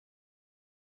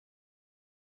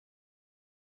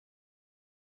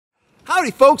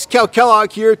Howdy folks, Cal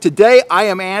Kellogg here. Today I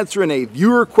am answering a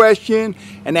viewer question.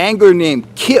 An angler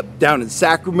named Kip down in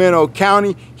Sacramento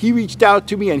County, he reached out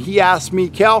to me and he asked me,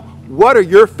 Cal, what are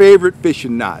your favorite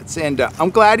fishing knots? And I'm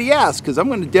glad he asked because I'm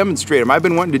going to demonstrate them. I've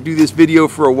been wanting to do this video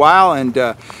for a while, and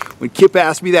when Kip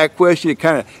asked me that question, it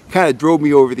kind of drove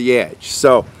me over the edge.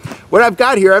 So what I've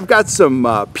got here, I've got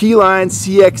some P-Line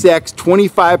CXX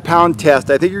 25-pound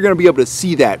test. I think you're going to be able to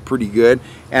see that pretty good.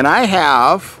 And I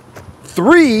have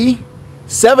 3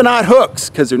 7/0 hooks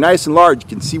because they're nice and large. You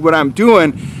can see what I'm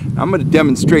doing. I'm going to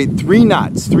demonstrate 3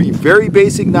 knots, 3 very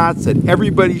basic knots that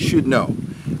everybody should know.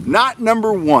 Knot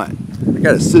number 1. I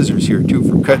got a scissors here too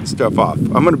for cutting stuff off.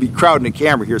 I'm going to be crowding the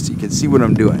camera here so you can see what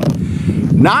I'm doing.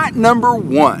 Knot number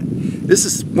 1. This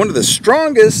is one of the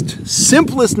strongest,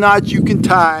 simplest knots you can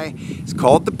tie. It's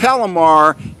called the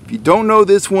Palomar. If you don't know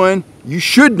this one, you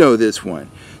should know this one.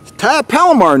 To tie a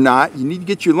Palomar knot, you need to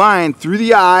get your line through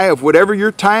the eye of whatever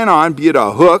you're tying on, be it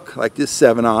a hook like this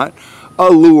 7/0, a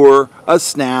lure, a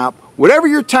snap, whatever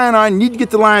you're tying on, you need to get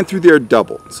the line through there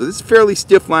double. So this is a fairly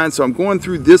stiff line, so I'm going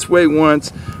through this way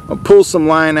once. I'll pull some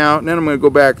line out, and then I'm going to go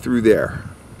back through there.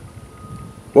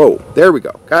 Whoa, there we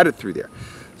go. Got it through there.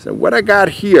 So what I got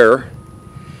here,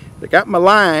 I got my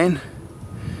line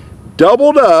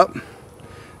doubled up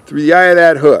through the eye of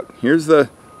that hook. Here's the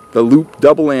loop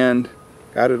double end.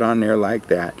 Got it on there like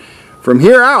that. From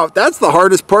here out, that's the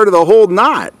hardest part of the whole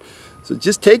knot. So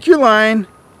just take your line,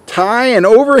 tie an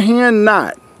overhand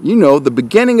knot. You know, the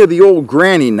beginning of the old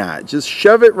granny knot. Just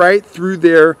shove it right through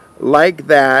there like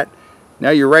that. Now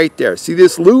you're right there. See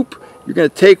this loop? You're going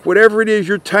to take whatever it is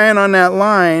you're tying on that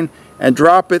line and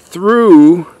drop it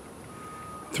through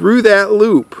that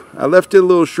loop. I left it a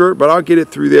little short, but I'll get it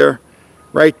through there,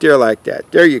 right there like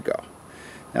that. There you go.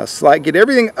 Now get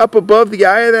everything up above the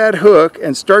eye of that hook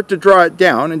and start to draw it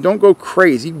down, and don't go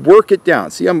crazy. Work it down.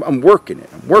 See, I'm working it.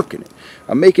 I'm working it.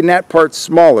 I'm making that part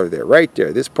smaller there, right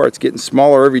there. This part's getting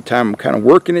smaller every time. I'm kind of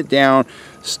working it down,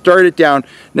 start it down.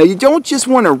 Now you don't just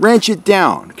want to wrench it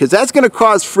down because that's going to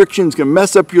cause friction. It's going to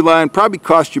mess up your line, probably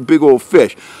cost you big old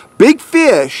fish. Big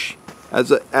fish, as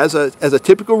a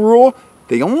typical rule,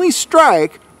 they only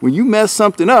strike when you mess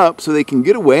something up so they can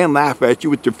get away and laugh at you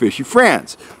with their fishy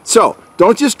friends. So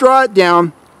don't just draw it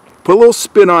down, put a little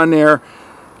spin on there,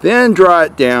 then draw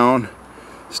it down,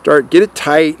 get it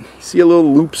tight, see a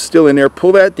little loop still in there,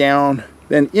 pull that down,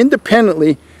 then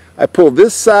independently I pull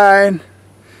this side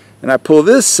and I pull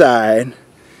this side,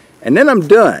 and then I'm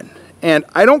done. And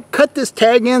I don't cut this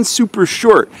tag end super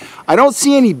short. I don't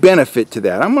see any benefit to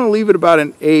that. I'm going to leave it about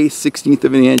an 1/16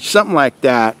 of an inch, something like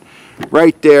that,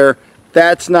 right there.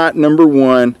 That's knot number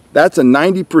 1. That's a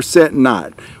 90%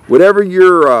 knot. Whatever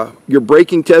your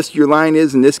breaking test your line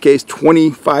is, in this case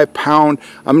 25 pound,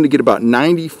 I'm going to get about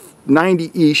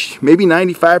 90-ish, maybe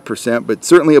 95%, but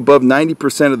certainly above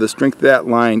 90% of the strength of that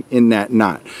line in that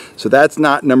knot. So that's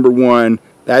knot number 1.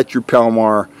 That's your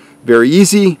Palomar. Very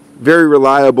easy, very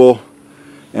reliable,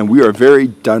 and we are very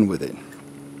done with it.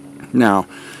 Now,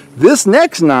 this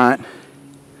next knot,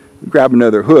 grab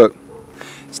another hook.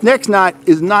 This next knot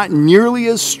is not nearly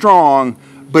as strong,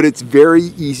 but it's very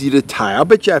easy to tie. I'll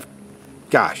bet you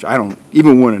I don't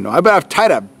even want to know. I bet I've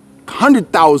tied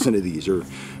 100,000 of these, or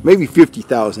maybe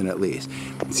 50,000 at least.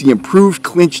 It's the improved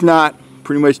clinch knot.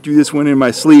 Pretty much do this one in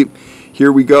my sleep.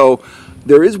 Here we go.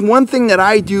 There is one thing that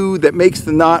I do that makes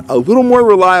the knot a little more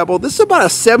reliable. This is about a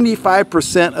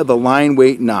 75% of the line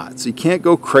weight knot. So you can't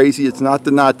go crazy. It's not the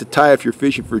knot to tie if you're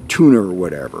fishing for tuna or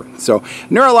whatever. So,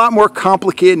 and there are a lot more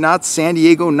complicated knots, San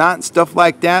Diego knot and stuff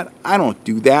like that. I don't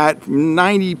do that.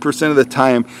 90% of the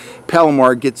time,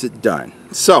 Palomar gets it done.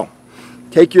 So,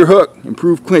 take your hook,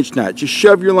 improved clinch knot. Just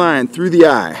shove your line through the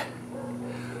eye.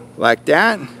 Like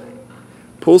that.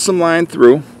 Pull some line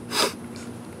through.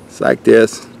 It's like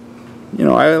this. You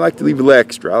know, I like to leave a little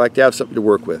extra. I like to have something to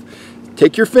work with.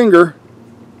 Take your finger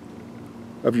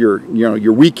of your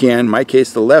weak hand, in my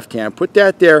case the left hand, put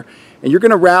that there, and you're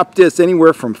going to wrap this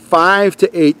anywhere from 5 to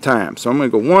 8 times. So I'm going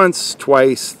to go once,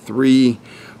 twice, 3,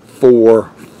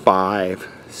 4, 5,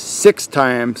 6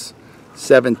 times,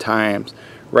 7 times,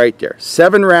 right there.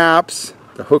 7 wraps.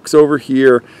 The hook's over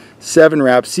here. 7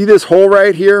 wraps. See this hole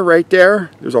right here, right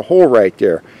there? There's a hole right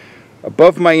there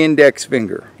above my index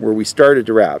finger where we started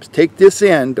the wraps. Take this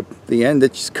end, the end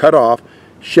that's cut off,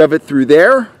 shove it through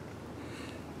there.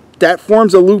 That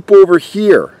forms a loop over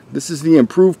here. This is the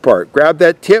improved part. Grab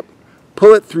that tip,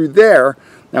 pull it through there.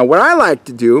 Now what I like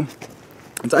to do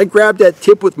is I grab that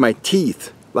tip with my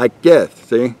teeth like this,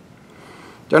 see?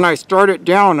 Then I start it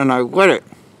down and I let it.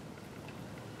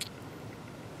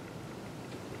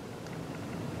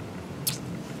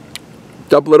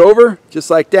 Double it over,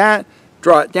 just like that.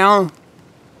 Draw it down,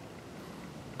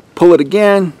 pull it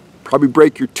again, probably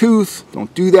break your tooth.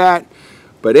 Don't do that.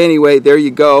 But anyway, there you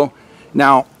go.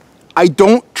 Now, I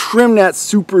don't trim that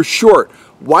super short.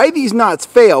 Why these knots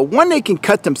fail, one, they can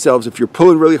cut themselves if you're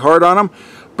pulling really hard on them,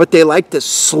 but they like to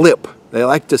slip. They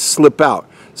like to slip out.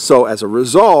 So as a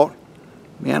result,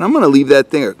 man, I'm going to leave that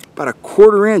thing about a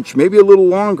 1/4 inch, maybe a little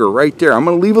longer right there. I'm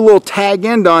going to leave a little tag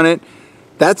end on it.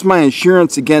 That's my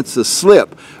insurance against the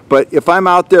slip. But if I'm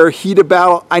out there, heat of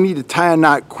battle, I need to tie a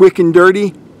knot quick and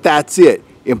dirty, that's it.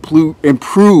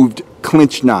 Improved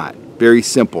clinch knot. Very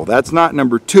simple. That's knot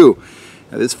number 2.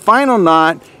 Now this final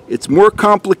knot, it's more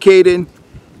complicated.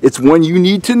 It's one you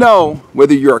need to know,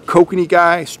 whether you're a kokanee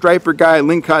guy, striper guy,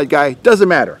 lingcod guy, doesn't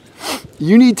matter.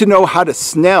 You need to know how to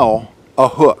snell a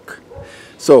hook.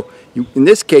 So you, in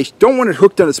this case, don't want it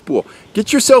hooked on a spool.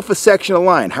 Get yourself a section of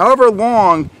line. However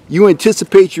long you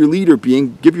anticipate your leader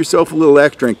being, give yourself a little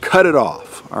extra and cut it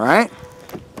off, all right?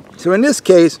 So in this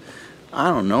case, I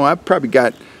don't know, I've probably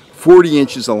got 40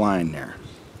 inches of line there.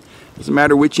 Doesn't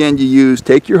matter which end you use,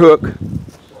 take your hook.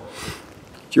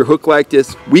 Get your hook like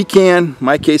this. We can, in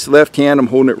my case, left hand, I'm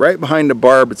holding it right behind the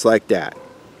barb, it's like that.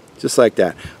 Just like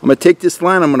that. I'm going to take this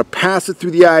line, I'm going to pass it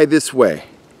through the eye this way.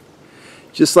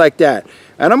 Just like that.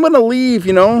 And I'm going to leave,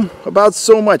 you know, about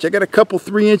so much. I got a couple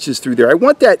 3 inches through there. I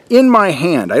want that in my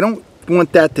hand. I don't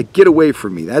want that to get away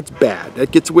from me. That's bad.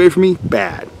 That gets away from me,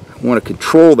 bad. I want to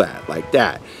control that, like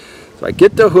that. So I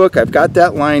get the hook, I've got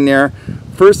that line there.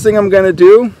 First thing I'm going to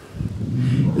do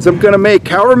is I'm going to make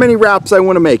however many wraps I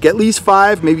want to make. At least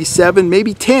 5, maybe 7,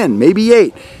 maybe 10, maybe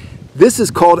 8. This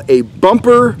is called a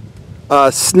bumper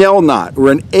snell knot,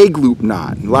 or an egg loop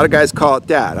knot. A lot of guys call it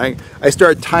that. I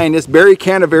started tying this. Barry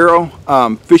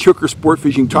Canavero, Fish Hooker Sport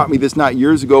Fishing, taught me this knot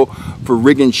years ago for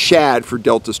rigging shad for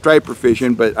Delta striper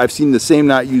fishing, but I've seen the same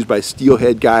knot used by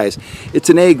steelhead guys.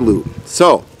 It's an egg loop.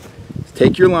 So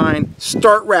take your line,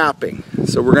 start wrapping.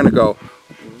 So we're going to go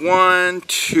 1,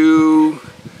 2,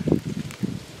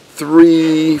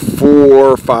 3,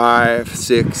 4, 5,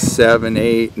 6, 7,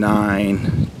 8,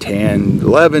 9, 10,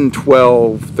 11,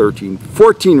 12, 13,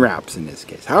 14 wraps in this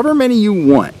case. However many you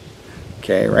want.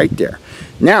 Okay, right there.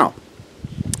 Now,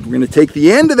 we're going to take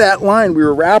the end of that line we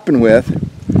were wrapping with.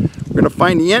 We're going to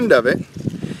find the end of it.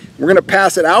 We're going to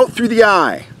pass it out through the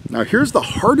eye. Now, here's the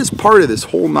hardest part of this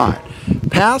whole knot.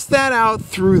 Pass that out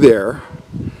through there.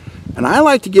 And I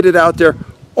like to get it out there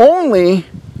only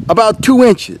about 2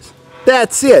 inches.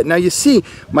 That's it. Now you see,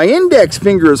 my index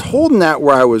finger is holding that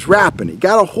where I was wrapping. You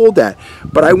got to hold that.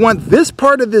 But I want this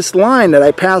part of this line that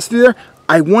I passed through there,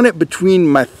 I want it between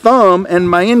my thumb and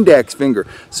my index finger.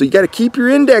 So you got to keep your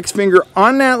index finger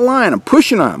on that line. I'm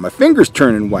pushing on it. My finger's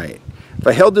turning white. If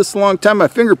I held this a long time, my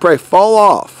finger probably fall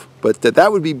off. But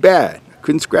that would be bad. I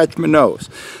couldn't scratch my nose.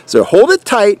 So hold it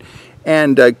tight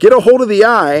and get a hold of the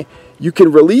eye. You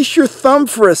can release your thumb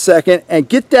for a second and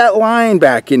get that line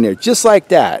back in there, just like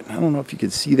that. I don't know if you can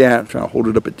see that. I'm trying to hold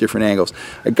it up at different angles.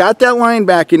 I got that line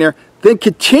back in there. Then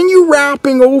continue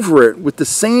wrapping over it with the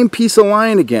same piece of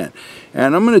line again.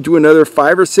 And I'm going to do another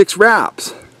 5 or 6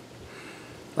 wraps.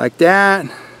 Like that.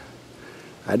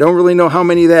 I don't really know how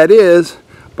many that is,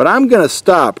 but I'm going to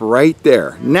stop right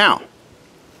there. Now,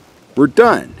 we're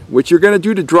done. What you're going to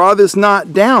do to draw this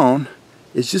knot down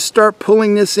is just start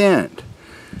pulling this end.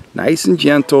 Nice and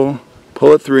gentle,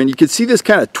 pull it through, and you can see this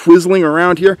kind of twizzling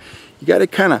around here. You got to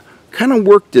kind of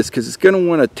work this because it's going to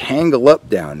want to tangle up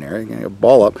down there, going to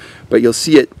ball up, but you'll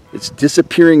see it's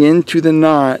disappearing into the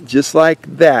knot just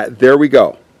like that. There we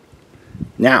go.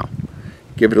 Now,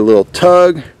 give it a little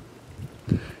tug,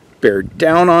 bear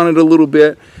down on it a little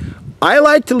bit. I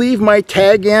like to leave my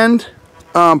tag end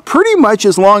pretty much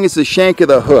as long as the shank of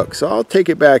the hook, so I'll take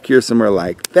it back here somewhere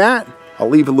like that. I'll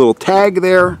leave a little tag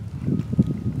there.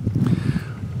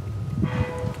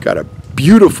 Got a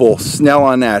beautiful snell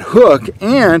on that hook,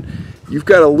 and you've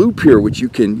got a loop here which you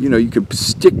can, you can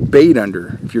stick bait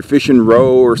under if you're fishing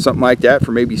roe or something like that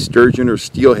for maybe sturgeon or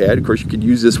steelhead. Of course, you could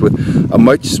use this with a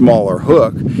much smaller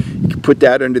hook. You can put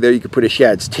that under there. You can put a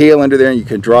shad's tail under there, and you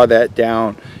can draw that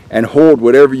down and hold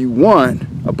whatever you want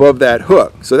above that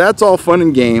hook. So that's all fun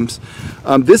and games.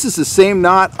 This is the same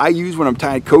knot I use when I'm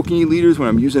tying kokanee leaders, when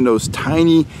I'm using those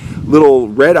tiny little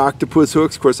red octopus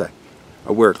hooks. Of course,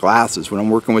 I wear glasses when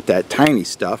I'm working with that tiny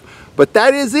stuff. But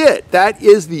that is it. That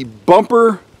is the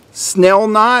bumper snell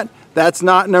knot. That's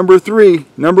knot number 3.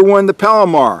 Number 1, the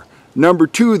Palomar. Number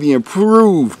 2, the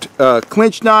improved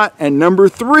clinch knot. And number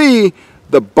 3,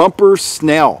 the bumper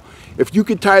snell. If you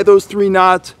could tie those 3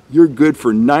 knots, you're good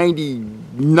for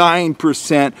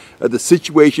 99% of the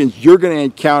situations you're going to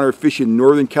encounter fishing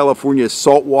Northern California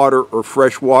saltwater or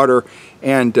freshwater.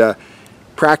 And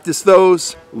practice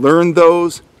those, learn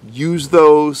those, use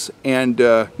those, and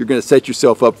you're going to set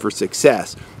yourself up for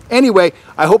success. Anyway,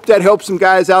 I hope that helps some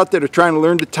guys out that are trying to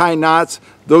learn to tie knots.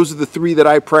 Those are the 3 that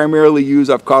I primarily use.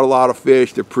 I've caught a lot of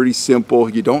fish. They're pretty simple.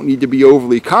 You don't need to be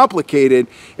overly complicated.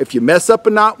 If you mess up a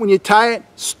knot when you tie it,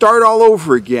 start all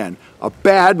over again. A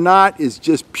bad knot is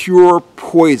just pure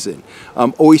poison.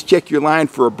 Always check your line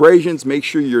for abrasions. Make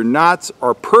sure your knots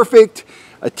are perfect.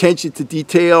 Attention to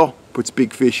detail puts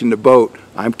big fish in the boat.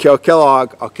 I'm Kel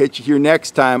Kellogg. I'll catch you here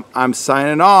next time. I'm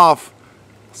signing off.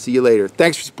 See you later.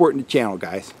 Thanks for supporting the channel,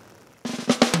 guys.